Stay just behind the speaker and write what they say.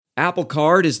Apple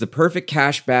Card is the perfect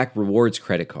cashback rewards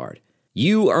credit card.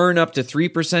 You earn up to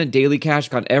 3% daily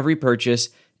cash on every purchase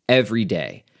every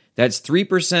day. That's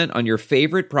 3% on your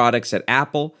favorite products at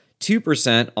Apple,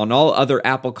 2% on all other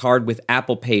Apple Card with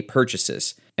Apple Pay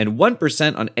purchases, and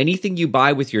 1% on anything you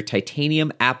buy with your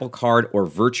titanium Apple Card or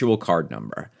virtual card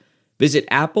number. Visit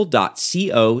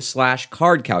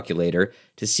apple.co/card calculator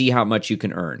to see how much you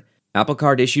can earn. Apple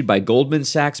Card issued by Goldman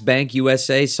Sachs Bank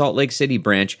USA, Salt Lake City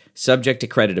branch, subject to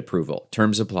credit approval.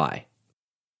 Terms apply.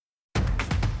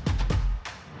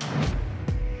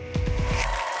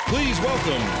 Please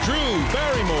welcome Drew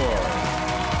Barrymore.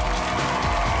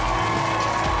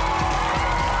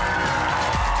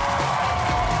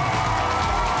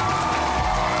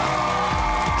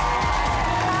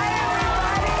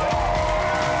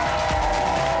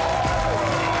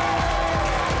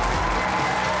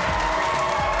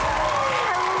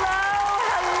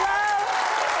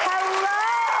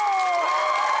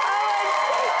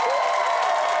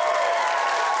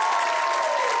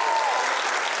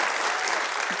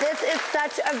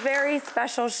 Such a very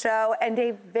special show and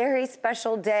a very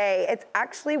special day. It's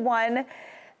actually one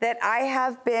that I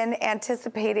have been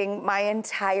anticipating my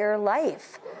entire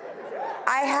life.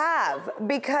 I have,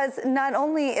 because not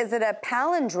only is it a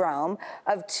palindrome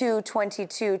of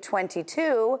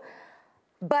 2/22/22,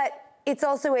 but it's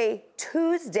also a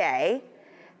Tuesday,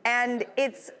 and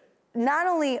it's not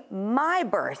only my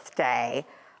birthday,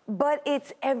 but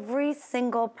it's every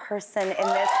single person in this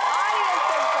audience.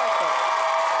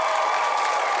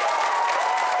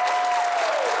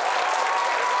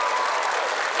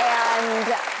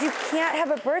 And you can't have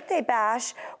a birthday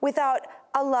bash without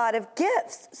a lot of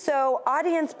gifts. So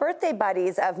audience birthday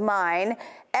buddies of mine,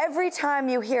 every time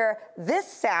you hear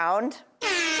this sound,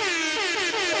 because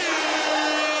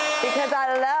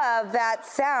I love that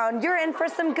sound, you're in for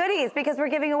some goodies, because we're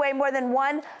giving away more than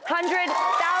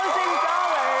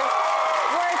 $100,000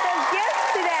 worth of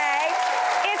gifts today.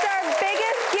 It's our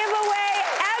biggest giveaway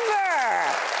ever.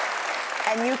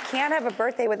 And you can't have a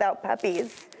birthday without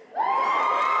puppies.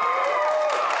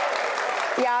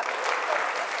 Yep.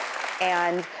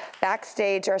 And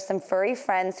backstage are some furry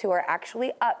friends who are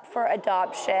actually up for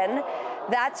adoption.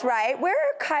 That's right. Where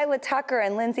are Kyla Tucker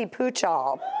and Lindsay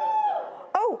Poochall?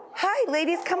 Oh, hi,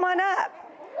 ladies, come on up.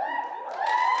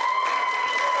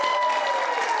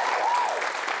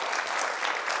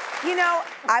 You know,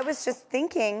 I was just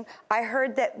thinking, I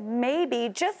heard that maybe,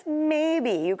 just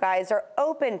maybe, you guys are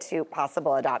open to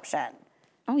possible adoption.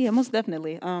 Oh, yeah, most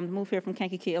definitely. Moved here from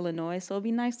Kankakee, Illinois, so it'd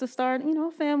be nice to start,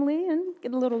 a family and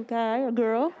get a little guy or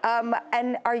girl.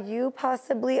 And are you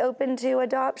possibly open to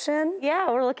adoption? Yeah,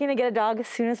 we're looking to get a dog as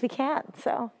soon as we can,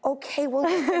 so. Okay, well,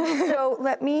 listen, so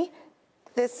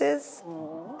this is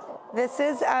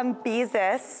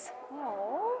Beezus.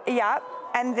 Yep,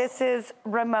 and this is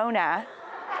Ramona.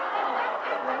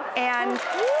 And,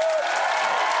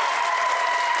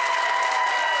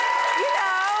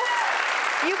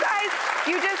 you guys,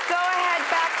 you just go ahead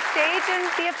backstage and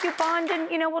see if you bond, and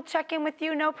we'll check in with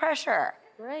you. No pressure.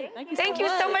 Great. Thank you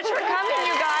so much for coming,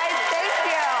 you guys. Thank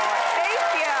you.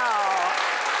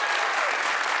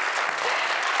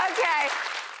 Okay,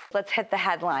 let's hit the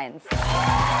headlines.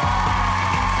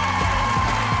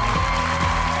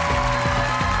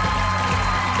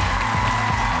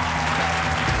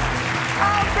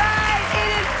 All right, it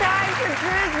is time for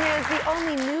Drew's News, the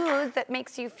only news that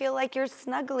makes you feel like you're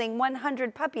snuggling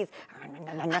 100 puppies.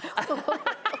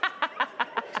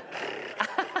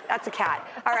 That's a cat.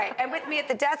 All right, and with me at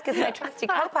the desk is my trusty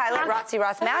co-pilot, Rossi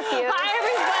Ross Matthews. Hi,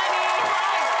 everybody.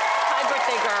 Hi,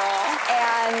 birthday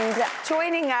girl. And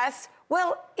joining us,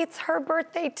 well, it's her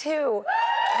birthday too.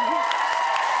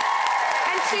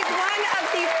 And she's one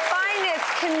of the finest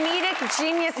comedic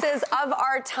geniuses of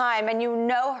our time, and you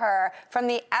know her from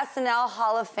the SNL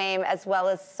Hall of Fame, as well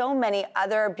as so many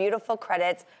other beautiful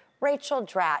credits, Rachel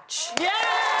Dratch. Yeah!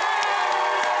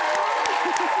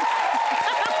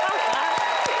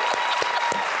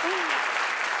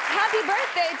 Happy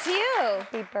birthday to you.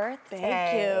 Happy birthday.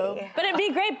 Thank you. But it'd be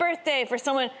a great birthday for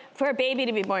a baby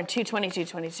to be born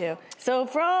 2/22/22. So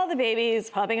for all the babies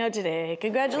popping out today,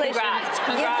 congratulations. Congrats.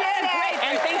 You did it. Great.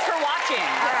 And thanks for watching.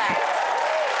 All right.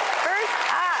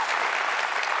 First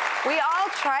up, we all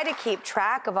try to keep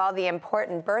track of all the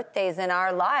important birthdays in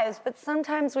our lives, but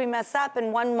sometimes we mess up,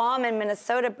 and one mom in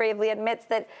Minnesota bravely admits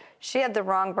that she had the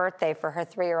wrong birthday for her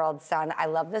 3-year-old son. I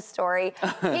love this story.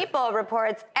 People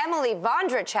reports Emily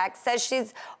Vondrachek says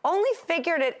she's only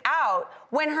figured it out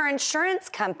when her insurance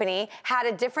company had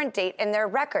a different date in their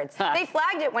records. They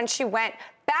flagged it when she went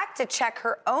back to check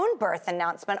her own birth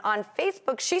announcement on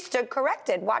Facebook. She stood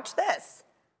corrected. Watch this.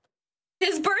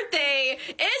 His birthday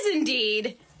is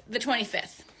indeed the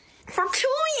 25th. For 2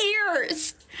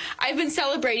 years, I've been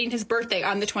celebrating his birthday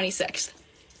on the 26th.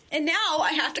 And now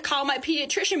I have to call my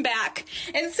pediatrician back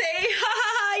and say,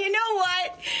 you know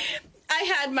what? I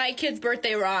had my kid's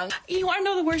birthday wrong. You want to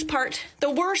know the worst part? The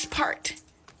worst part.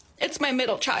 It's my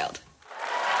middle child.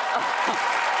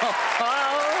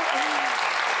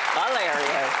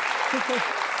 Hilarious.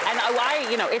 And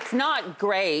it's not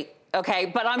great, okay,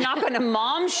 but I'm not going to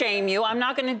mom shame you. I'm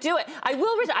not going to do it.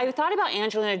 I thought about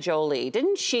Angelina Jolie.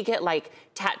 Didn't she get like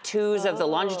tattoos of the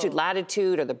longitude,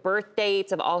 latitude, or the birth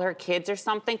dates of all her kids or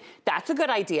something? That's a good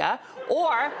idea.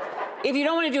 Or if you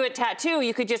don't want to do a tattoo,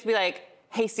 you could just be like,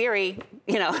 hey, Siri,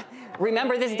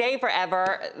 remember this day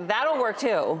forever. That'll work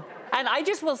too. And I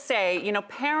just will say,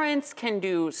 parents can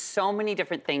do so many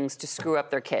different things to screw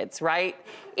up their kids, right?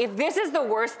 If this is the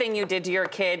worst thing you did to your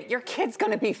kid's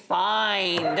gonna be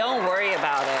fine. Don't worry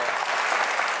about it.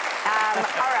 All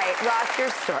right, Ross, your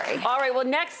story. All right, well,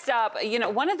 next up,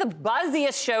 one of the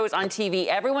buzziest shows on TV,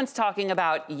 everyone's talking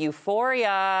about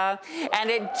Euphoria. And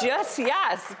it just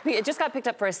got picked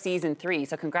up for a season 3,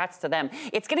 so congrats to them.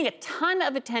 It's getting a ton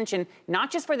of attention, not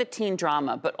just for the teen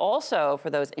drama, but also for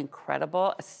those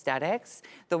incredible aesthetics.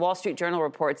 The Wall Street Journal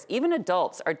reports even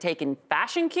adults are taking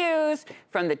fashion cues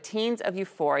from the teens of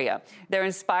Euphoria. They're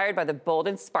inspired by the bold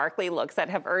and sparkly looks that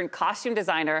have earned costume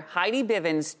designer Heidi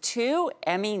Bivens 2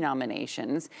 Emmy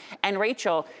nominations. And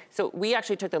Rachel, so we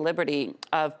actually took the liberty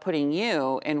of putting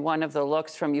you in one of the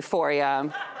looks from Euphoria.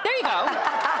 There you go.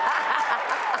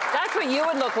 That's what you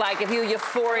would look like if you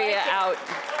Euphoria out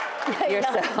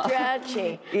yourself.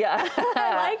 Dratchy. Yeah.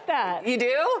 I like that. You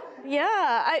do? Yeah,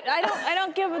 I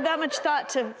don't give that much thought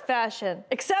to fashion.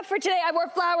 Except for today, I wore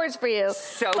flowers for you.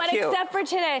 So but cute. Except for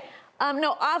today,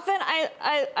 no. Often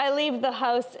I leave the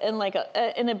house in like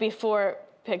in a before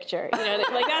picture.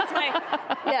 Like that's my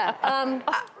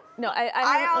no.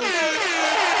 I also.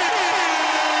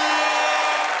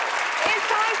 It's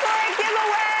time for a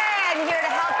giveaway, and here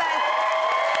to help us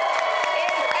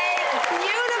is a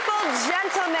beautiful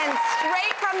gentleman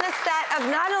straight from the set of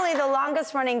not only the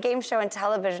longest-running game show in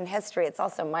television history, it's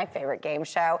also my favorite game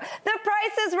show, The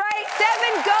Price is Right,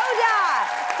 Devin Goda.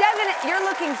 Devin, you're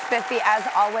looking spiffy as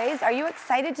always. Are you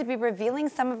excited to be revealing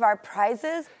some of our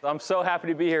prizes? I'm so happy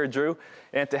to be here, Drew,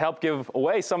 and to help give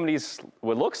away some of these,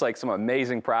 what looks like some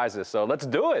amazing prizes. So let's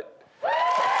do it. All right.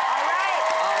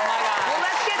 Oh, my God. Well,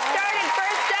 let's get started.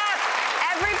 First up,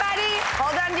 everybody,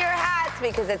 hold on to your hats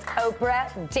because it's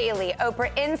Oprah Daily.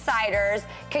 Oprah Insiders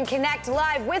can connect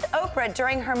live with Oprah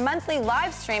during her monthly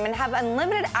live stream and have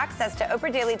unlimited access to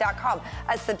OprahDaily.com,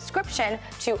 a subscription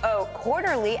to O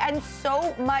Quarterly, and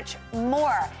so much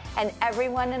more. And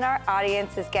everyone in our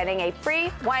audience is getting a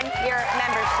free 1-year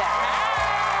membership.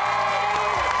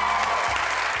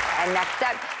 And next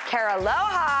up,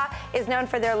 Caraloha is known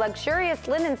for their luxurious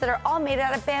linens that are all made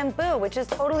out of bamboo, which is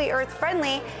totally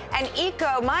earth-friendly and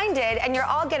eco-minded, and you're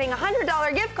all getting a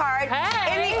 $100 gift card in the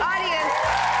audience.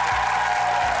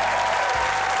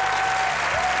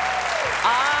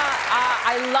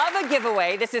 I love a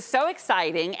giveaway. This is so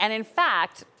exciting. And in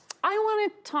fact, I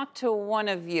want to talk to one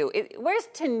of you. Where's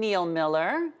Tennille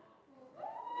Miller?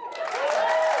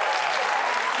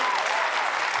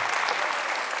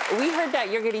 We heard that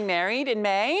you're getting married in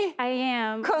May. I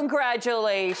am.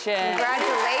 Congratulations.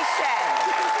 Congratulations.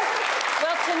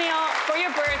 Well, Tennille, for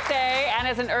your birthday and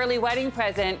as an early wedding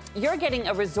present, you're getting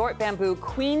a Resort Bamboo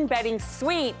Queen Bedding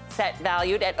Suite set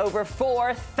valued at over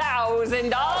 $4,000.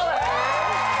 That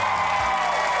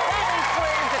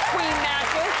includes a queen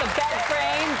mattress, a bed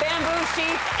frame, bamboo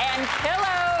sheets, and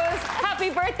pillows. Happy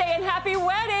birthday and happy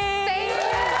wedding. Thank you.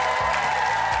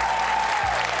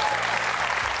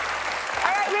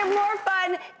 We have more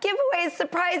fun, giveaways,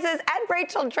 surprises, and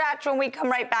Rachel Dratch when we come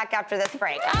right back after this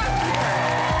break.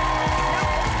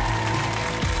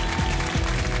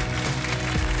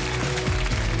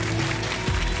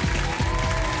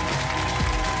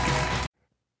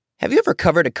 Have you ever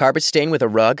covered a carpet stain with a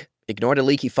rug, ignored a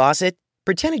leaky faucet,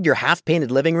 pretended your half-painted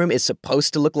living room is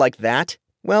supposed to look like that?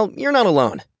 Well, you're not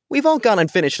alone. We've all got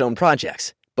unfinished home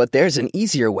projects, but there's an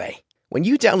easier way. When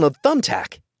you download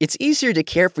Thumbtack, it's easier to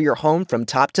care for your home from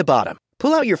top to bottom.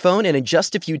 Pull out your phone and in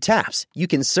just a few taps, you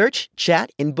can search, chat,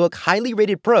 and book highly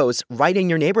rated pros right in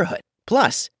your neighborhood.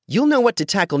 Plus, you'll know what to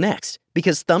tackle next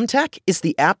because Thumbtack is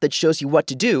the app that shows you what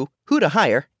to do, who to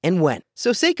hire, and when.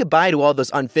 So say goodbye to all those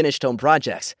unfinished home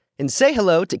projects and say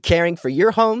hello to caring for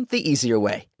your home the easier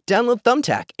way. Download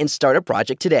Thumbtack and start a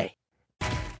project today.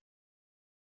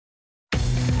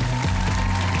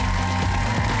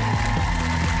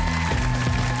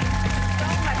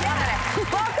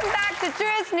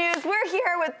 News. We're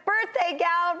here with birthday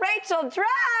gal Rachel Dratch.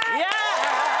 Yeah!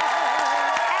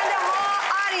 And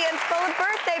Rachel's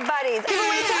birthday buddies.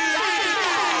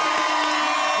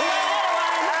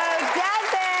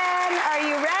 Devin, are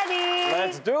you ready?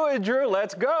 Let's do it, Drew.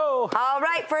 Let's go. All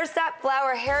right, first up,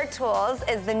 Flower Hair Tools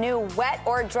is the new wet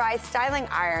or dry styling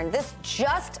iron. This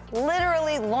just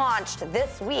literally launched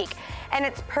this week, and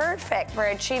it's perfect for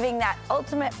achieving that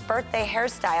ultimate birthday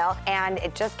hairstyle. And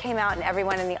it just came out, and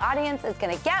everyone in the audience is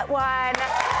gonna get one.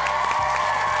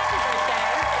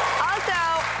 Also,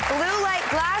 blue light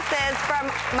glasses from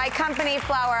my company,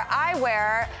 Flower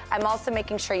Eyewear. I'm also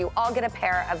making sure you all get a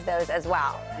pair of those as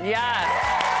well. Yes.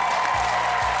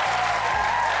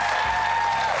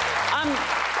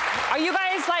 Are you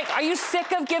guys are you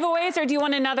sick of giveaways, or do you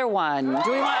want another one? Do we want,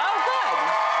 good.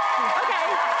 Okay.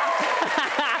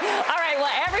 All right, well,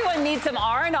 everyone needs some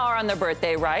R&R on their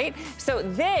birthday, right? So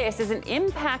this is an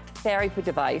impact therapy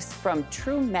device from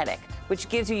True Medic, which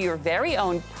gives you your very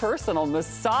own personal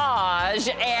massage,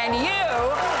 and you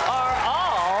are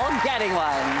all getting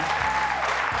one.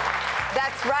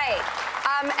 That's right.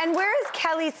 And where is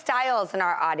Kelly Stiles in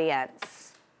our audience?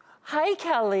 Hi,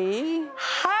 Kelly.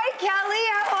 Hi, Kelly.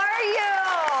 How are you?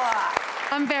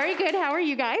 I'm very good. How are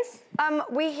you guys?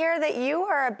 We hear that you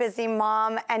are a busy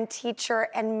mom and teacher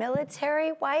and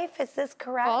military wife. Is this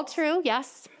correct? All true,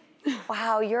 yes.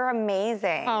 Wow, you're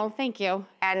amazing. Oh, thank you.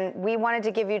 And we wanted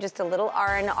to give you just a little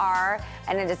R&R,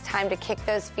 and it is time to kick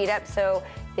those feet up so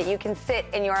that you can sit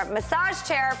in your massage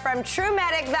chair from True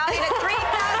Medic, valued at $3,000.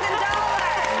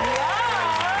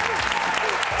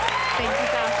 Thank you,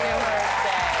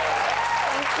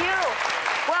 Thank you.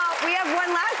 Well, we have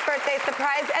one last birthday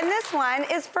surprise, and this one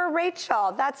is for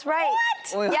Rachel. That's right.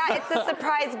 What? Yeah, it's a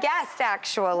surprise guest,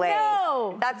 actually.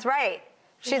 No. That's right.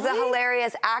 She's a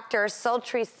hilarious actor,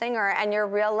 sultry singer, and your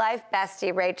real-life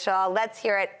bestie, Rachel. Let's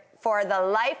hear it for the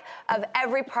life of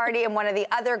every party and one of the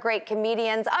other great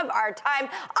comedians of our time,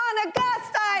 Anna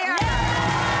Gasteyer.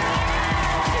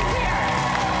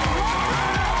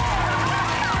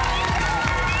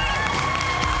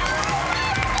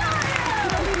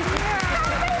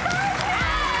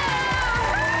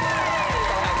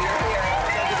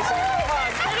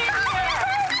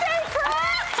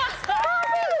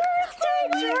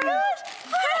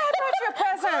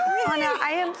 Anna,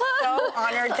 I am so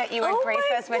honored that you would grace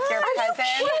us with your present.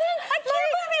 I can't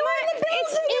believe you were in the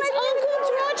building. It's Uncle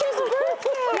Dratch's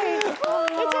birthday.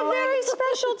 It's a very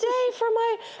special day for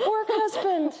my work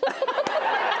husband.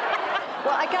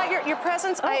 Well, I got your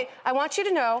presents. I want you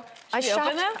to know I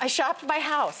shopped my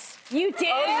house. You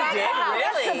did? Oh, you did?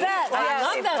 Really? That's the best. I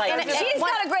love that. She's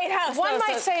got a great house. One though,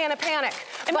 might say in a panic.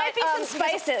 It might be some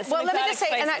spices. Well, let me just say,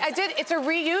 exotic and I did. It's a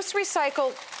reuse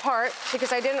recycle part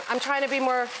because I'm trying to be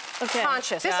more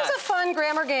conscious. This is a fun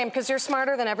grammar game because you're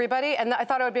smarter than everybody, and I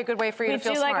thought it would be a good way for you to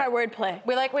feel smart. We do like our wordplay.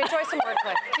 We enjoy some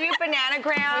wordplay. Do you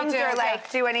bananagrams or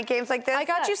do any games like this? I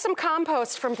got you some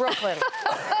compost from Brooklyn.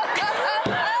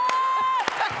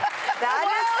 That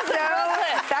is so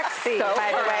sexy,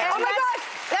 by the way. Oh my God,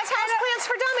 that's houseplants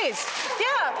for dummies.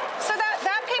 Yeah, so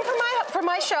that came from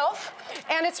my shelf,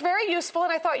 and it's very useful,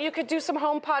 and I thought you could do some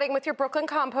home potting with your Brooklyn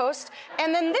compost.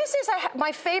 And then this is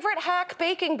my favorite hack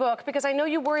baking book, because I know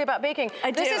you worry about baking.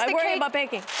 I do. I worry about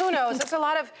baking. Who knows? It's a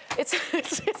lot of, it's a lot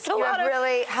of. You have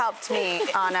really helped me,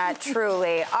 Anna,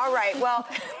 truly. All right, well,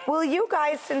 will you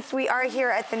guys, since we are here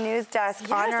at the news desk,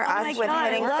 honor us with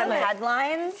hitting some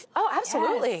headlines? Oh,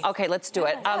 absolutely. Yes. Okay, let's do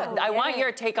it. I want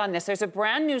your take on this. There's a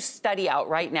brand new study out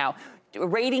right now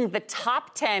rating the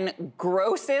top 10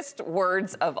 grossest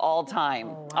words of all time.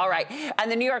 Oh, wow. All right.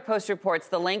 And the New York Post reports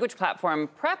the language platform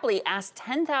Preply asked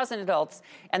 10,000 adults,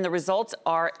 and the results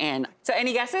are in. So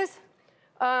any guesses?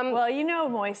 Well, you know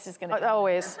moist is going to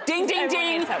always. Ding, ding,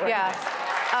 ding. Yeah.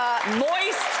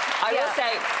 Moist, I will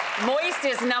say, moist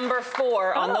is number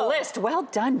 4 on the list. Well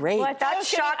done, Ray. Well, that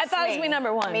shocks me. I thought it was me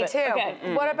number 1. Me too.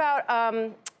 Okay. What about...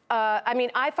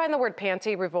 I find the word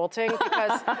panty revolting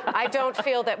because I don't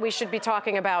feel that we should be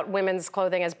talking about women's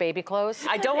clothing as baby clothes.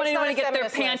 I don't want anyone to get their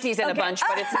panties in a bunch,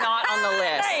 but it's not on the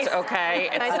list, Nice. Okay?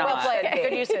 It's Nice, not. well played.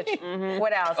 Good usage. Mm-hmm.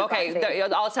 What else? Okay,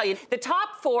 I'll tell you. The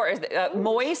top 4 is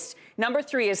moist. Number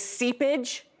 3 is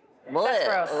seepage.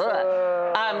 That's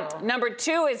gross. Number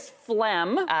 2 is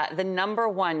phlegm. The number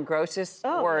 1 grossest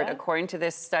word, according to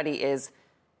this study, is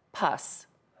pus.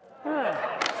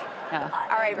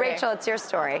 All right, Rachel, it's your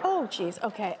story. Oh, geez.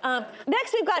 Okay.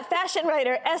 Next, we've got fashion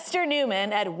writer Esther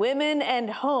Newman at Women and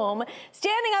Home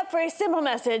standing up for a simple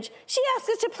message. She asks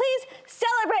us to please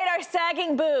celebrate our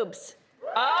sagging boobs.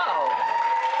 Oh.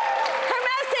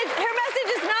 Her message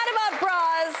is not about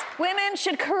bras. Women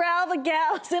should corral the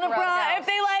gals in a bra if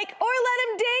they like, or let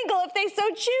them dangle if they so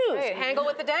choose. Hey, hangle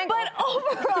with the dangle. But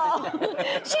overall,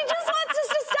 she just wants us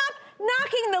to stop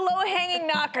knocking the low-hanging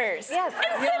knockers. Yes.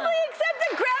 And simply accept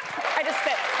that I just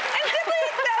spit. And simply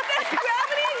accept that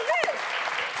gravity exists.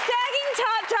 Sagging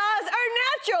tatas are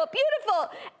natural,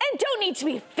 beautiful, and don't need to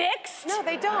be fixed. No,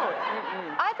 they don't.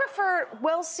 I prefer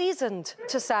well-seasoned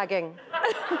to sagging.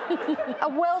 A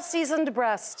well-seasoned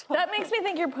breast. That makes me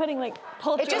think you're putting like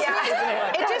poultry.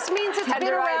 It just means it's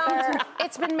been around.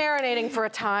 It's been marinating for a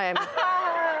time.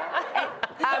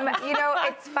 You know,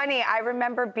 it's funny. I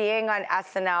remember being on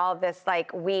SNL this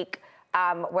like week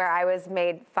where I was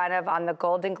made fun of on the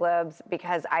Golden Globes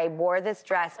because I wore this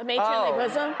dress. A matronly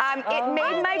bosom? It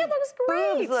made my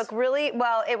boobs look really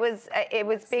well. It was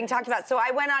being talked about. So I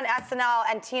went on SNL,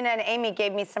 and Tina and Amy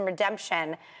gave me some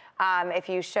redemption. If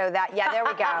you show that, yeah, there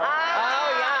we go.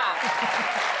 Oh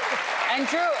yeah. And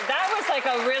Drew, that was like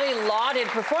a really lauded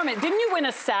performance. Didn't you win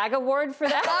a SAG award for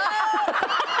that?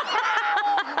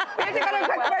 We have to go to a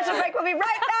quick commercial break. We'll be right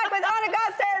back with Anna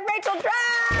Gasteyer and Rachel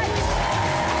Dratch.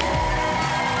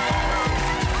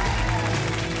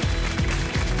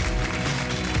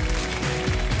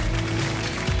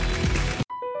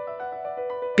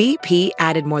 BP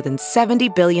added more than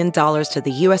 $70 billion to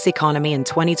the U.S. economy in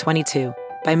 2022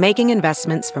 by making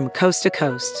investments from coast to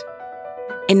coast.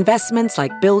 Investments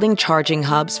like building charging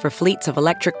hubs for fleets of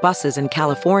electric buses in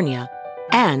California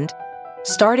and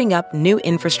starting up new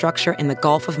infrastructure in the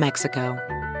Gulf of Mexico.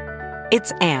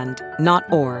 It's and,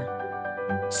 not or.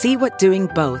 See what doing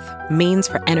both means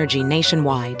for energy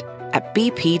nationwide at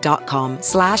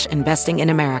bp.com/investing in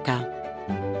America.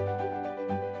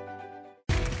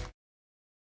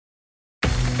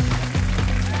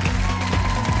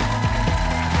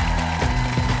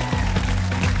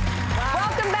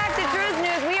 Welcome back to Drew's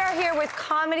News. We are here with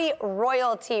comedy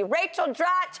royalty, Rachel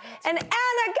Dratch and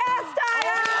Anna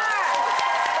Gasteyer.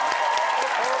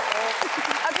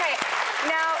 Okay,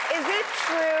 now, is it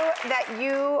true that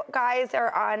you guys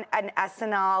are on an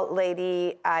SNL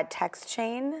lady text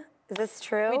chain? Is this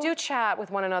true? We do chat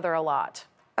with one another a lot.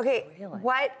 Okay,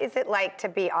 what is it like to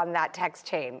be on that text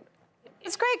chain?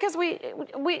 It's great because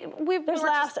There's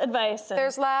laughs, advice.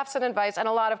 There's laughs and advice and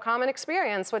a lot of common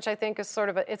experience, which I think is sort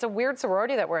of it's a weird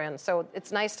sorority that we're in. So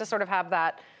it's nice to sort of have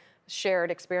that shared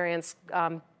experience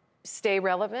stay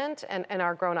relevant in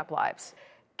our grown-up lives.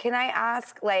 Can I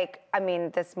ask,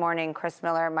 this morning, Chris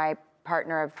Miller, my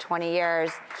partner of 20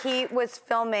 years, he was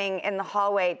filming in the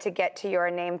hallway to get to your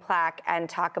name plaque and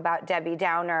talk about Debbie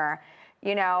Downer.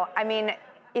 You know,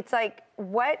 it's like,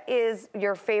 what is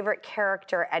your favorite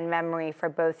character and memory for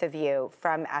both of you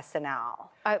from SNL?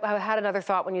 I had another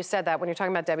thought when you said that, when you're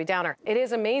talking about Debbie Downer. It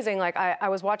is amazing. Like, I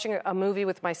was watching a movie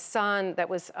with my son that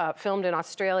was filmed in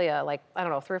Australia, 3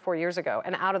 or 4 years ago.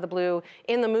 And out of the blue,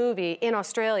 in the movie, in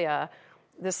Australia,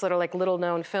 this little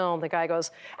known film, the guy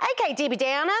goes, "Okay, Debbie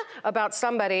Downer," about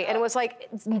somebody. And it was like,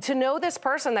 to know this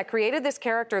person that created this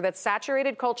character that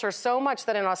saturated culture so much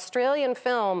that an Australian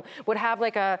film would have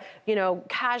like a,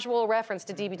 casual reference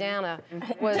to Debbie Downer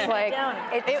was like,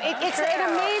 it's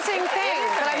an amazing thing.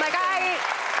 But I'm like,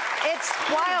 it's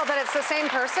wild that it's the same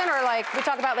person, or like we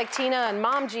talk about like Tina and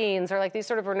mom jeans, or like these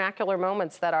sort of vernacular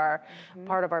moments that are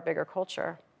part of our bigger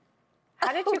culture.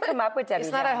 How did you come up with Debbie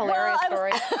Isn't that a Downer? hilarious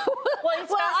story?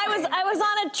 I was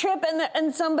on a trip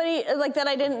and somebody like that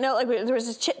I didn't know, there was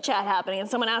this chit chat happening and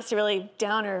someone asked a really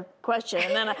downer question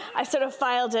and then I sort of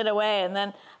filed it away and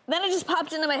then it just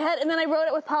popped into my head, and then I wrote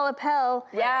it with Paula Pell,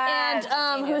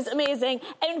 who's amazing.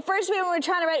 And first, when we were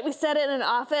trying to write, we said it in an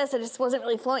office. It just wasn't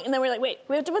really flowing. And then we were like, wait,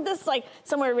 we have to put this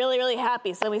somewhere really, really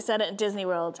happy. So we said it in Disney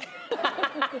World.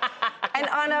 And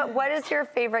Anna, what is your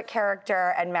favorite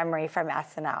character and memory from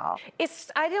SNL?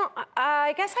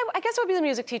 I guess it would be the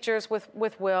music teachers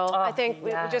with Will. I think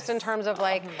just in terms of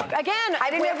again. I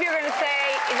didn't know if you were going to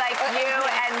say you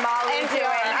and Molly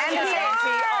doing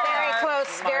NPR.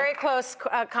 Very close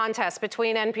contest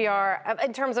between NPR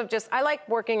in terms of I like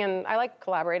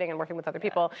collaborating and working with other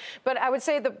people. But I would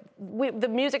say the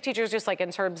music teachers, just like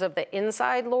in terms of the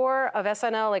inside lore of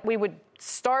SNL, like we would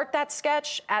start that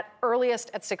sketch at earliest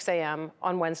at 6 a.m.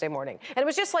 on Wednesday morning. And it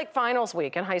was just like finals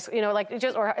week in high school,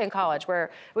 or in college, where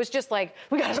it was just like,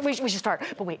 we should start.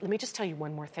 But wait, let me just tell you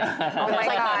one more thing. Oh my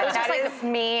God, that is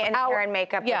me and hair and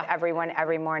makeup with everyone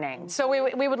every morning. So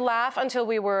we would laugh until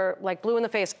we were like blue in the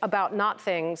face about not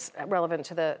things relevant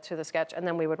to the sketch, and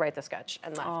then we would write the sketch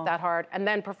and laugh that hard. And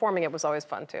then performing it was always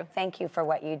fun too. Thank you for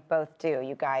what you both do,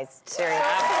 you guys. Seriously.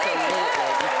 Absolutely.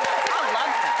 I love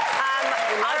that.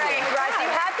 All right, Russ, you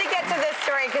have to get to this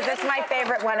story because it's my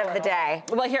favorite one of the day.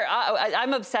 Well, here,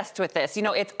 I'm obsessed with this. You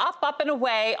know, it's up, and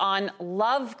away on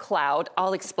Love Cloud.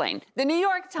 I'll explain. The New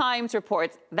York Times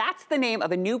reports that's the name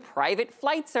of a new private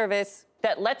flight service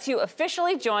that lets you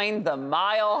officially join the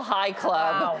Mile High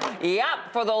Club. Wow.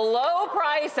 Yep, for the low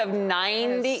price of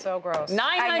so gross.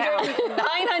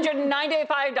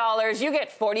 $995, you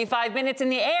get 45 minutes in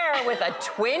the air with a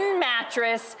twin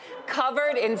mattress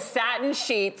covered in satin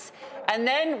sheets. And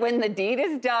then when the deed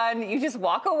is done, you just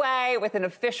walk away with an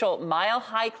official Mile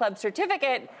High Club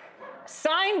certificate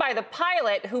signed by the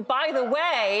pilot, who, by the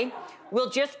way,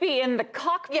 will just be in the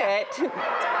cockpit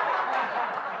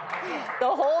the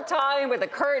whole time with a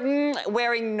curtain,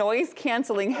 wearing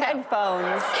noise-canceling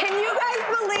headphones. Can you guys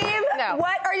believe? No.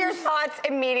 What are your thoughts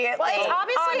immediately? Well, it's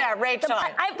obviously Anna, Rachel.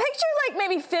 I picture like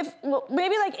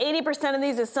maybe like 80% of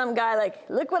these is some guy like,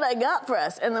 look what I got for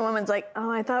us. And the woman's like,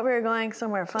 oh, I thought we were going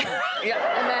somewhere fun. Yeah.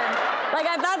 And then, like,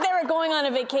 I thought they were going on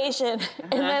a vacation.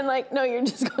 And then, like, no, you're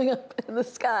just going up in the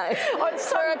sky for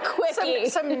a quickie.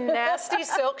 Some nasty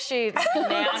silk sheets.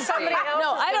 Somebody else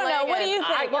No, I don't know. What do you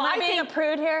think? I Am I being a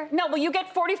prude here? No, well, you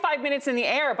get 45 minutes in the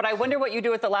air, but I wonder what you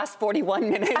do with the last 41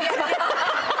 minutes.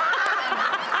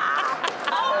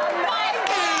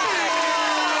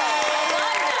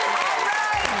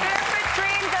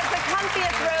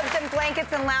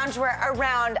 Blankets and loungewear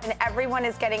around, and everyone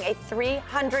is getting a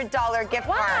 $300 gift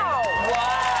card. Wow!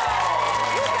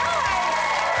 You guys!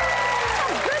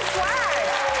 Good swag!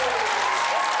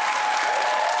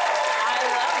 I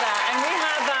love that. And we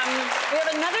have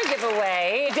another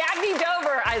giveaway. Dabney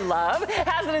Dover, I love,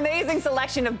 has an amazing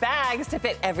selection of bags to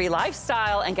fit every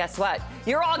lifestyle. And guess what?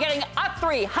 You're all getting a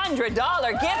 $300 gift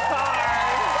card.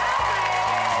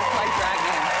 It's my drag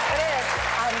name. It is.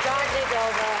 I'm Dabney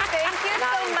Dover. Thank you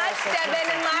so much, Devin.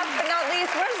 And last but not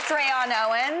least, where's Dreon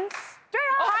Owens?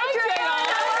 Hi, Dreon.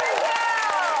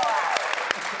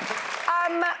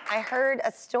 I heard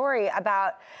a story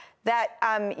about that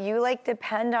you like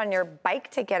depend on your bike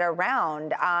to get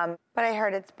around, but I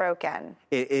heard it's broken.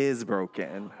 It is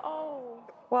broken.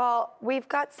 Well, we've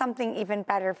got something even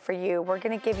better for you. We're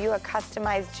going to give you a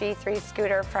customized G3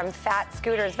 scooter from Fat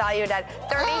Scooters, valued at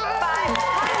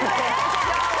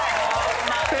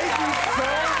 $3,500. Thank you so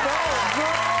much.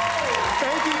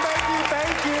 Thank you.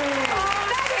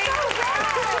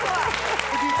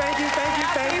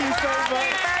 Thank you so much.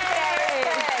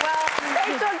 Well,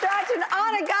 Rachel Dratch and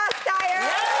Anna Gasteyer.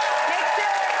 Make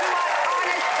sure to watch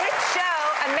Anna's hit show,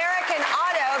 American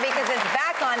Auto, because it's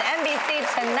back on NBC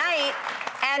tonight,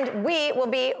 and we will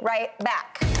be right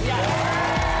back.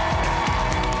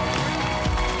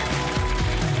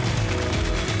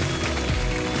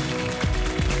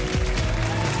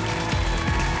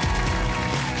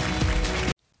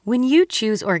 When you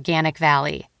choose Organic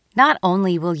Valley, not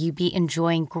only will you be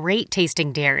enjoying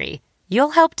great-tasting dairy,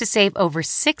 you'll help to save over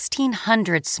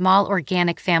 1,600 small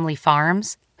organic family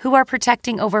farms who are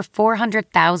protecting over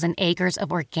 400,000 acres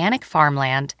of organic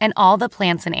farmland and all the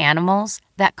plants and animals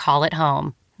that call it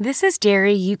home. This is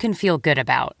dairy you can feel good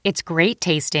about. It's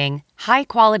great-tasting,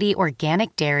 high-quality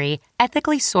organic dairy,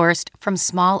 ethically sourced from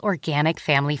small organic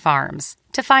family farms.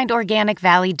 To find Organic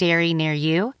Valley Dairy near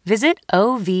you, visit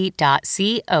ov.coop.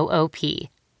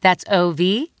 That's ov.coop.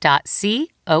 We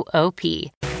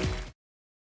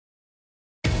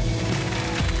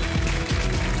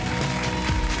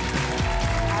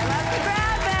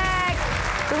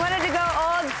wanted to go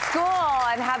old school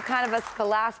and have kind of a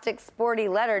scholastic, sporty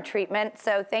letter treatment,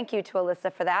 so thank you to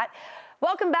Alyssa for that.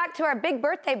 Welcome back to our big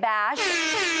birthday bash.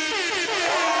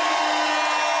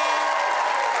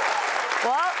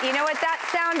 Well, you know what that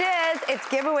sound is? It's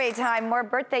giveaway time. More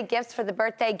birthday gifts for the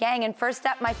birthday gang. And first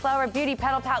up, my Flower Beauty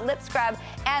Petal Pout Lip Scrub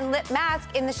and Lip Mask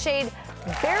in the shade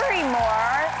Barrymore.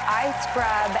 I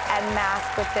scrub and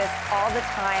mask with this all the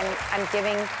time. I'm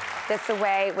giving this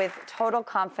away with total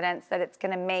confidence that it's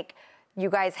going to make you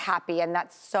guys happy. And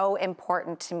that's so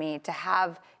important to me, to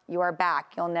have your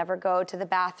back. You'll never go to the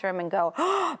bathroom and go,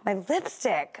 oh, my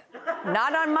lipstick.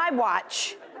 Not on my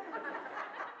watch.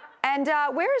 And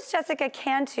where is Jessica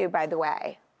Cantu, by the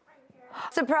way?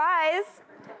 Surprise.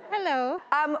 Hello.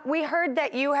 We heard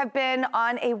that you have been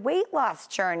on a weight loss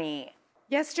journey.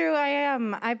 Yes, Drew, I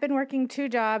am. I've been working 2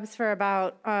 jobs for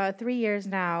about 3 years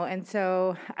now, and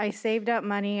so I saved up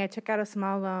money. I took out a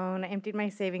small loan, emptied my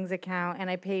savings account, and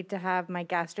I paid to have my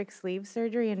gastric sleeve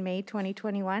surgery in May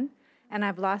 2021, and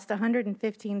I've lost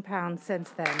 115 pounds since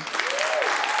then.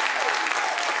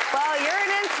 Well, you're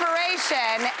an inspiration.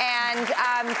 celebration and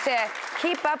to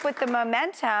keep up with the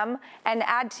momentum and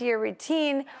add to your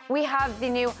routine, we have the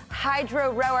new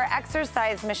Hydro Rower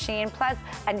exercise machine plus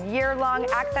a year-long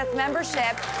access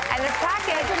membership. And this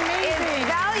package is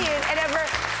valued at over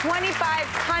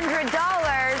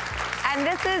 $2,500. And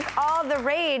this is all the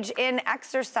rage in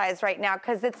exercise right now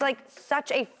because it's like such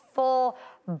a full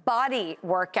body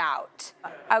workout.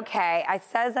 Okay, it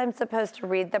says I'm supposed to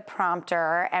read the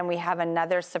prompter, and we have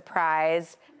another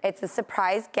surprise. It's a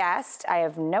surprise guest. I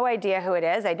have no idea who it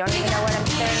is. I don't even know what I'm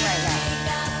saying right now.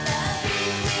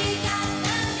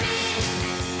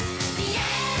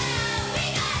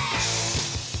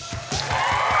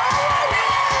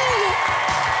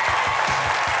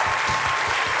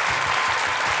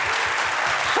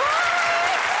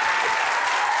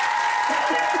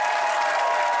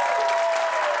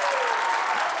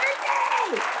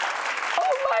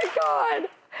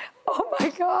 Oh my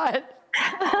God.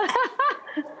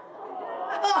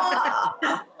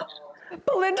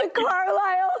 Belinda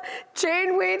Carlisle,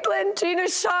 Jane Wheatland, Gina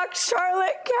Shock,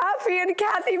 Charlotte Caffey, and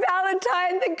Kathy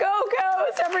Valentine, the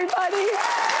Go-Go's, everybody.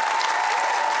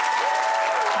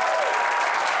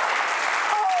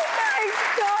 Oh my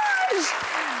gosh.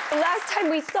 The last time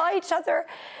we saw each other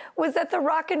was at the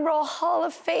Rock and Roll Hall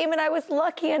of Fame, and I was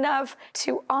lucky enough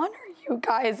to honor you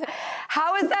guys.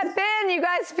 How has that been? You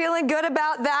guys feeling good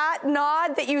about that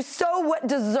nod that you so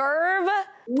deserve?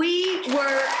 We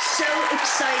were so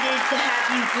excited to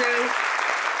have you, Drew.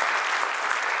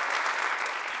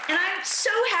 And I'm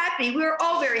so happy. We're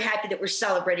all very happy that we're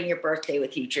celebrating your birthday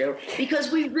with you, Drew,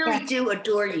 because we really do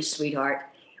adore you, sweetheart.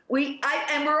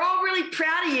 And we're all really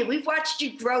proud of you. We've watched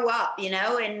you grow up, you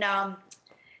know, and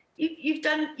you've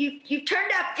turned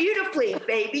out beautifully,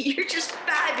 baby. You're just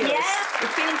fabulous. Yeah. You're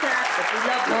fantastic. We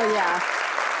love you. Oh, yeah.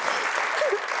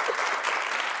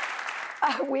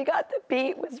 We Got the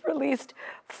Beat was released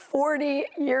 40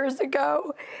 years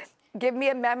ago. Give me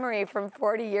a memory from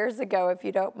 40 years ago, if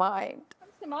you don't mind.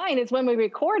 Mine is when we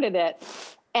recorded it.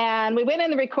 And we went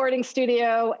in the recording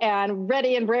studio and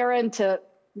ready and raring to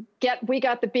get We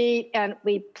Got the Beat, and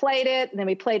we played it, and then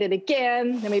we played it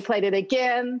again, then we played it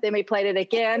again, then we played it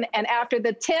again. And after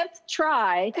the 10th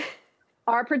try,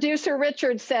 our producer,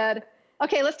 Richard, said,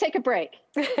 okay, let's take a break.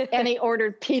 And he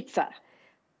ordered pizza.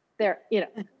 There, you know.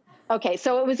 Okay,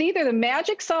 so it was either the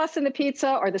magic sauce in the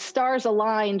pizza or the stars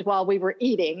aligned while we were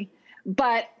eating,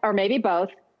 or maybe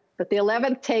both. But the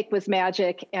 11th take was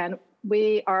magic, and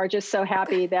we are just so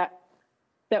happy that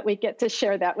we get to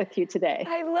share that with you today.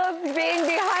 I love being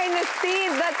behind the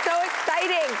scenes. That's so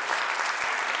exciting.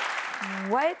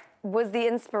 What was the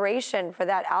inspiration for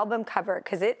that album cover?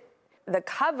 Because the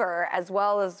cover, as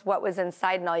well as what was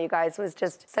inside and all, you guys, was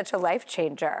just such a life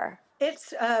changer.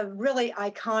 It's a really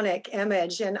iconic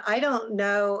image, and I don't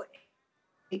know,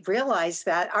 realize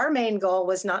that our main goal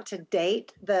was not to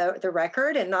date the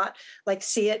record and not like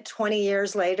see it 20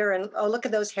 years later and, oh, look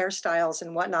at those hairstyles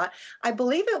and whatnot. I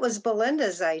believe it was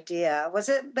Belinda's idea. Was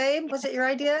it, babe? Was it your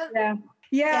idea?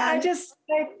 Yeah. I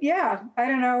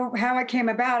don't know how it came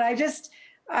about. I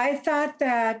thought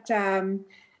that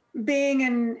being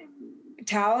in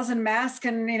towels and masks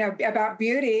and, you know, about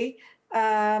beauty,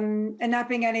 and not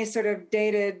being any sort of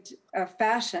dated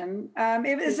fashion,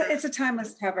 it's a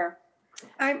timeless cover.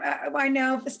 I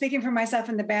know, speaking for myself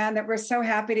and the band, that we're so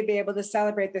happy to be able to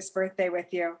celebrate this birthday with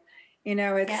you. You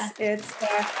know, you feel like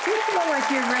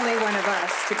you're really one of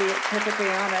us, to be perfectly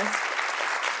honest.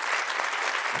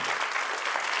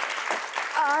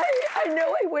 I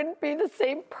know I wouldn't be the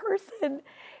same person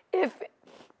if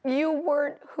you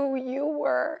weren't who you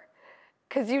were.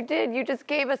 Because you did. You just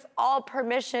gave us all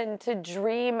permission to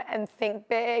dream and think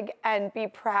big and be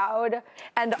proud.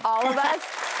 And all of us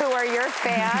who are your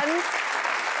fans.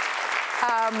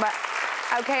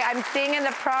 Okay, I'm seeing in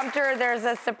the prompter there's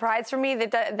a surprise for me.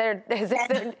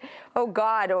 Oh,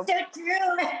 God. So,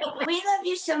 Drew, we love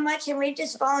you so much, and we've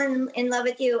just fallen in love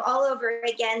with you all over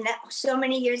again so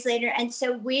many years later. And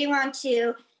so we want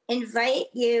to invite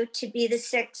you to be the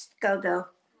 6th Go-Go.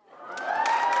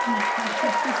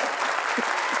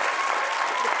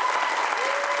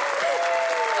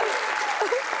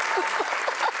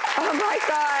 Oh my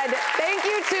God. Thank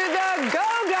you to the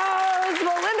Go-Go's,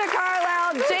 Belinda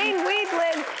Carlisle, Jane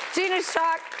Wheatland, Gina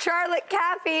Shock, Charlotte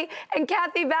Caffey, and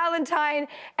Kathy Valentine.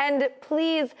 And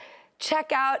please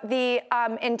check out the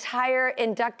entire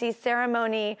inductee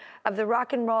ceremony of the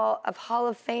Rock and Roll Hall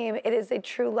of Fame. It is a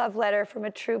true love letter from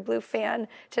a true Blue fan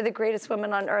to the greatest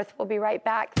woman on earth. We'll be right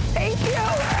back. Thank you.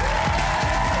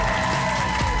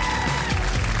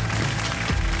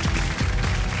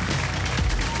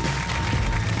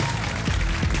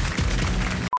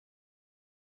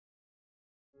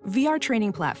 VR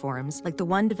training platforms, like the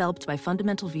one developed by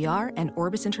Fundamental VR and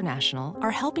Orbis International,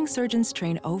 are helping surgeons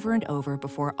train over and over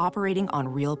before operating on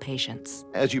real patients.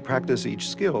 As you practice each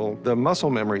skill, the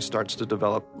muscle memory starts to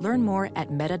develop. Learn more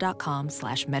at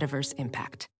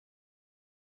meta.com/metaverseimpact.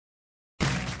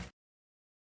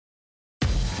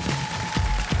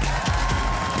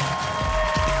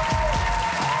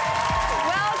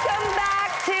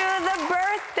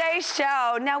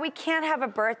 Show. Now, we can't have a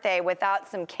birthday without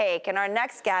some cake, and our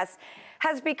next guest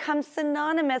has become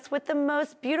synonymous with the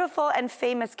most beautiful and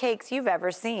famous cakes you've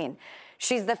ever seen.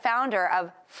 She's the founder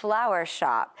of Flower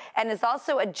Shop and is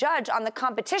also a judge on the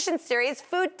competition series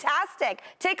Foodtastic.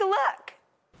 Take a look.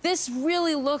 This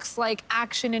really looks like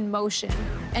action in motion.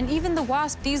 And even the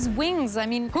wasp, these wings, I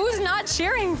mean, who's not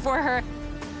cheering for her?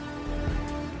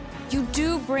 You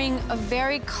do bring a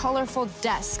very colorful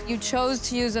desk. You chose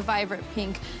to use a vibrant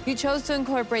pink. You chose to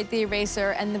incorporate the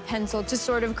eraser and the pencil to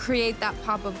sort of create that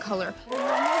pop of color. Please,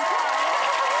 everybody,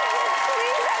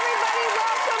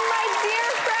 welcome my dear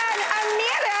friend,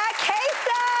 Amira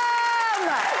Kasem.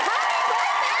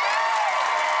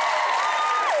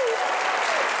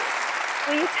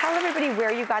 Will you tell everybody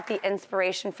where you got the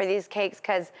inspiration for these cakes?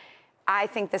 Because I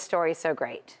think the story's so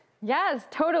great. Yes,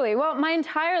 totally. Well, my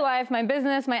entire life, my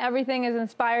business, my everything is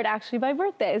inspired actually by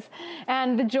birthdays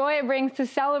and the joy it brings to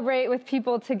celebrate with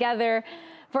people together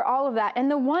for all of that.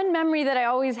 And the one memory that I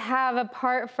always have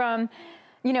apart from,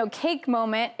 you know, cake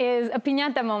moment is a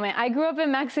piñata moment. I grew up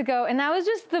in Mexico, and that was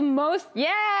just the most,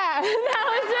 that was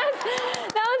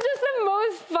just the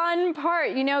most fun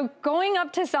part, you know, going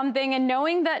up to something and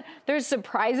knowing that there's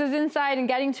surprises inside and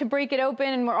getting to break it open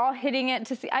and we're all hitting it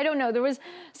to see. I don't know, there was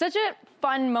such a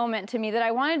fun moment to me that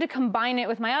I wanted to combine it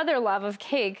with my other love of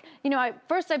cake. You know,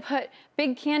 first I put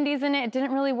big candies in it. It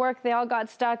didn't really work. They all got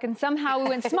stuck, and somehow we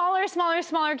went smaller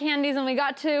candies, and we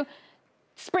got to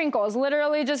sprinkles,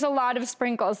 literally just a lot of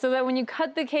sprinkles, so that when you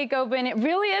cut the cake open, it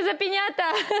really is a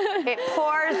piñata. It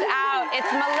pours out.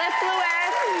 It's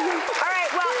mellifluous. All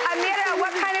right, well, Amira,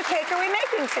 what kind of cake are we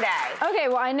making today? Okay,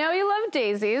 well, I know you love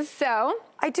daisies, so...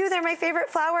 I do. They're my favorite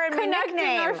flower and my nickname.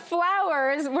 Connecting our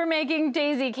flowers, we're making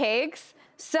daisy cakes.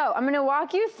 So I'm going to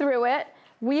walk you through it.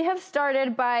 We have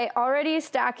started by already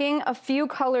stacking a few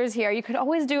colors here. You could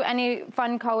always do any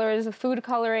fun colors, food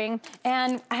coloring,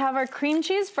 and I have our cream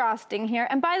cheese frosting here.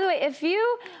 And by the way, if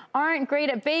you aren't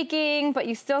great at baking, but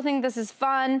you still think this is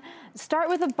fun, start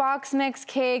with a box mix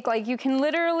cake. Like, you can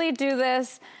literally do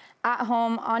this at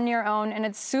home on your own, and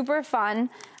it's super fun.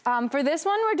 For this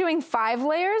one, we're doing 5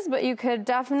 layers, but you could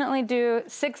definitely do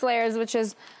 6 layers, which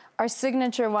is our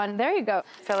signature one. There you go.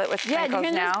 Fill it with sprinkles now. Yeah,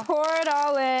 you can just pour it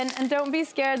all in, and don't be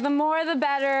scared. The more, the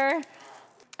better.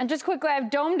 And just quickly,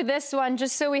 I've domed this one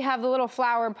just so we have the little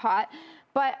flower pot.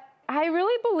 But I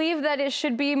really believe that it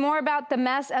should be more about the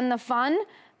mess and the fun,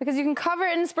 because you can cover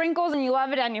it in sprinkles and you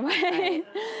love it anyway. Right.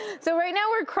 So right now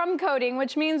we're crumb coating,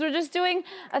 which means we're just doing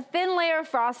a thin layer of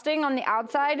frosting on the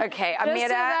outside. Okay, Amira,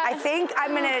 so I think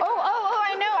I'm gonna...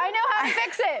 I know how to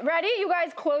fix it. Ready? You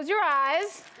guys close your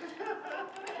eyes.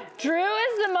 Drew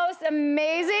is the most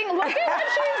amazing. Look at what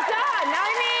she's done. I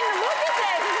mean, look at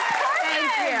this. It's perfect.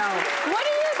 Thank you. What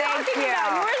are you talking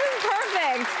about? Yours is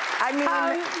perfect. I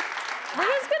mean... we're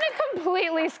just gonna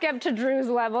completely skip to Drew's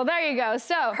level. There you go.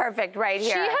 So perfect, right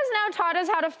here. She has now taught us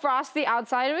how to frost the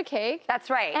outside of a cake. That's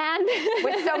right. And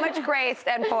with so much grace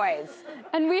and poise.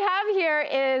 And we have here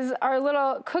is our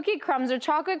little cookie crumbs, or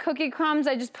chocolate cookie crumbs.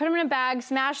 I just put them in a bag,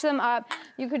 smash them up.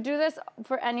 You could do this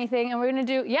for anything, and we're gonna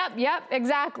do. Yep,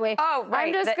 exactly. Oh, right.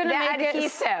 I'm just gonna make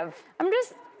adhesive. I'm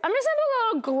just gonna put a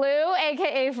little glue,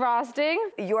 AKA frosting.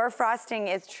 Your frosting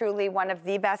is truly one of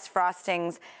the best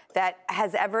frostings that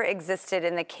has ever existed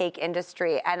in the cake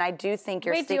industry. And I do think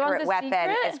your secret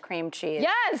weapon is cream cheese.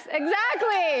 Yes,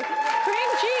 exactly. Cream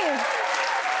cheese.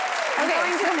 I'm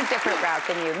going just a different route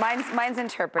than you. Mine's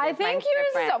interpretive. I think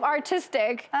yours is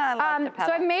artistic. So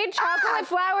I've made chocolate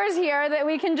flowers here that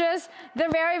we can they're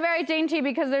very, very dainty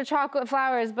because they're chocolate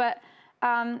flowers, but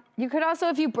you could also,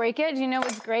 if you break it, you know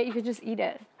what's great? You could just eat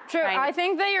it. True, I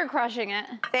think that you're crushing it.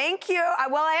 Thank you.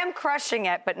 Well, I am crushing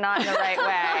it, but not in the right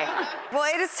way. Well,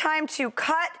 it is time to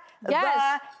cut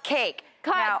the cake.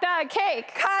 Cut the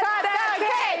cake. Cut the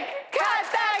cake. Cut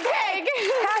the cake.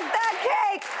 Cut the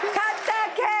cake. Cut the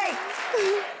cake.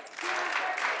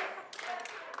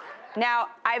 Now,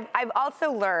 I've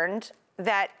also learned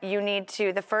that you need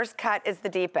to, the first cut is the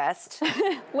deepest.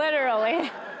 Literally.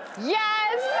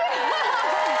 Yes!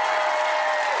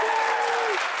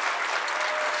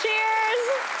 Cheers!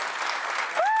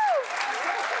 Woo!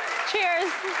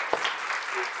 Cheers.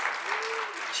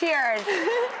 Cheers.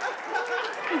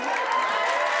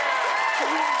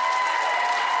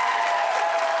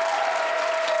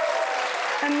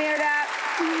 Amirda,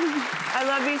 I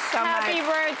love you so much. Happy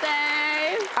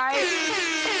birthday.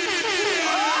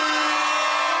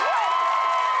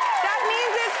 That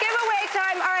means it's giveaway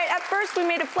time. All right, at first we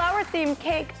made a flower-themed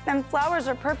cake, and flowers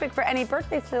are perfect for any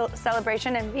birthday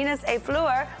celebration, and Venus A.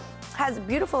 Fleur has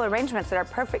beautiful arrangements that are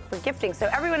perfect for gifting. So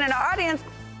everyone in our audience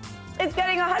is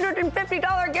getting a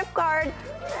 $150 gift card.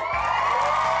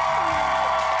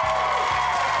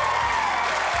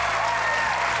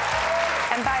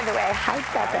 And by the way, hi,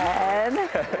 Devin.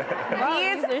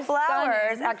 These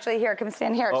flowers, actually, here, come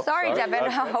stand here. Oh, sorry, sorry. Devin.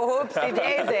 Okay. Whoopsie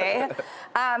daisy.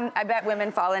 I bet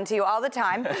women fall into you all the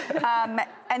time.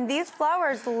 And these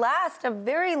flowers last a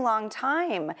very long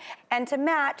time. And to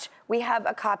match, we have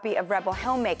a copy of Rebel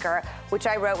Homemaker, which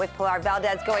I wrote with Pilar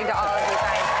Valdez, going to all of you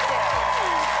guys, too.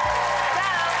 So,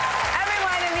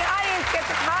 everyone in the audience gets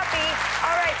a copy.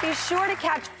 All right, be sure to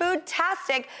catch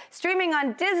Foodtastic streaming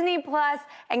on Disney Plus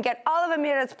and get all of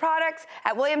Amirda's products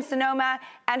at Williams-Sonoma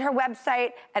and her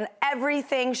website, and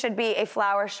everything should be a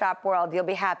flower shop world. You'll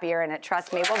be happier in it,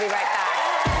 trust me. We'll be right back.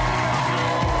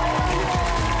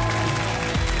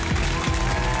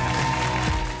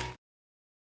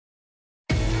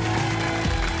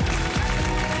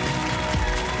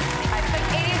 I put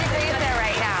 80 degrees there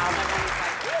right now.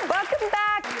 Welcome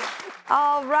back.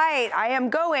 All right, I am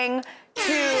going to...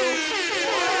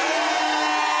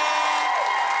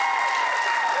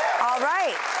 All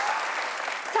right.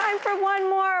 Time for one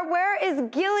more. Where is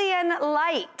Gillian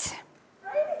Light?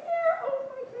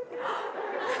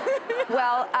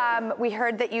 Well, we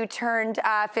heard that you turned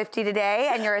 50 today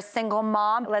and you're a single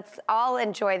mom. Let's all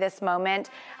enjoy this moment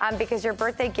because your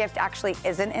birthday gift actually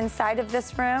isn't inside of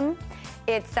this room.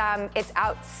 It's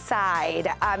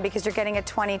outside because you're getting a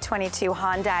 2022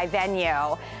 Hyundai Venue.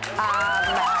 And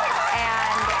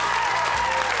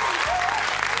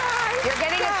you're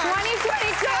getting a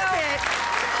 2022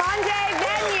 Hyundai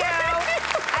Venue.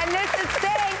 And this is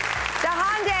thanks to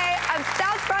Hyundai of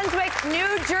South Brunswick,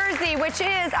 New Jersey, which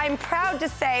is, I'm proud to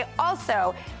say,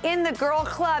 also in the Girl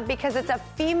Club because it's a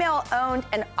female-owned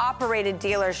and operated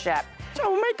dealership.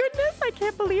 Oh my goodness, I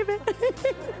can't believe it.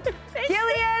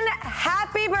 Gillian,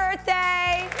 happy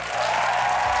birthday.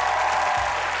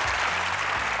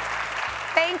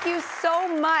 Thank you so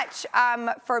much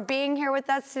for being here with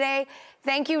us today.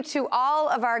 Thank you to all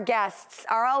of our guests,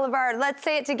 let's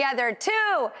say it together,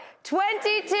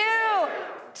 22.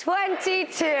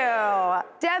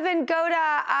 Devin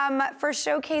Goda for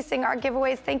showcasing our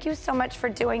giveaways. Thank you so much for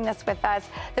doing this with us.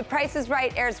 The Price is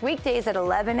Right airs weekdays at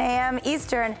 11 a.m.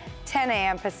 Eastern, 10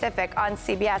 a.m. Pacific on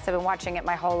CBS. I've been watching it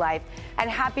my whole life. And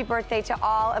happy birthday to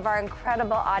all of our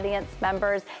incredible audience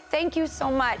members. Thank you so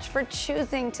much for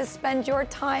choosing to spend your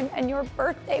time and your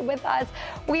birthday with us.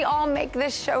 We all make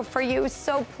this show for you,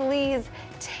 so please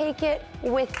take it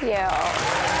with you.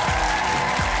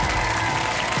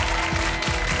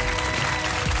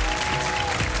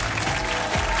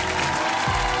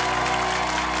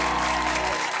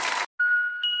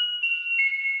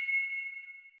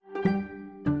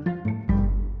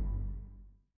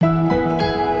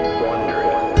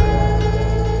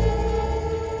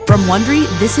 From Wondery,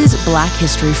 this is Black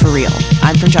History for Real.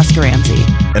 I'm Francesca Ramsey.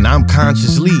 And I'm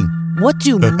Conscious Lee. What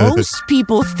do most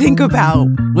people think about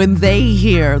when they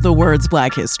hear the words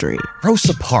Black History?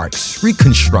 Rosa Parks,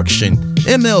 Reconstruction,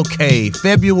 MLK,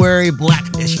 February,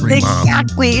 Black History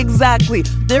Month. Exactly.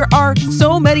 There are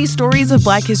so many stories of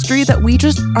Black history that we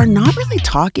just are not really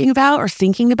talking about or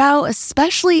thinking about,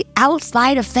 especially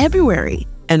outside of February.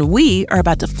 And we are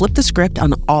about to flip the script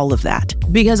on all of that.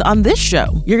 Because on this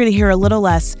show, you're going to hear a little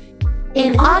less,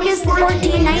 in August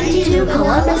 1492,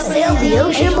 Columbus sailed the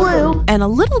ocean blue. And a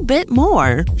little bit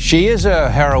more. She is a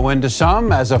heroine to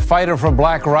some. As a fighter for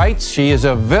black rights, she is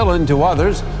a villain to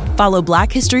others. Follow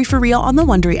Black History for Real on the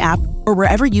Wondery app or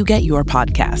wherever you get your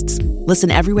podcasts.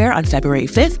 Listen everywhere on February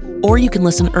 5th, or you can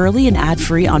listen early and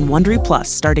ad-free on Wondery Plus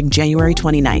starting January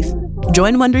 29th.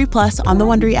 Join Wondery Plus on the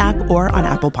Wondery app or on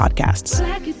Apple Podcasts.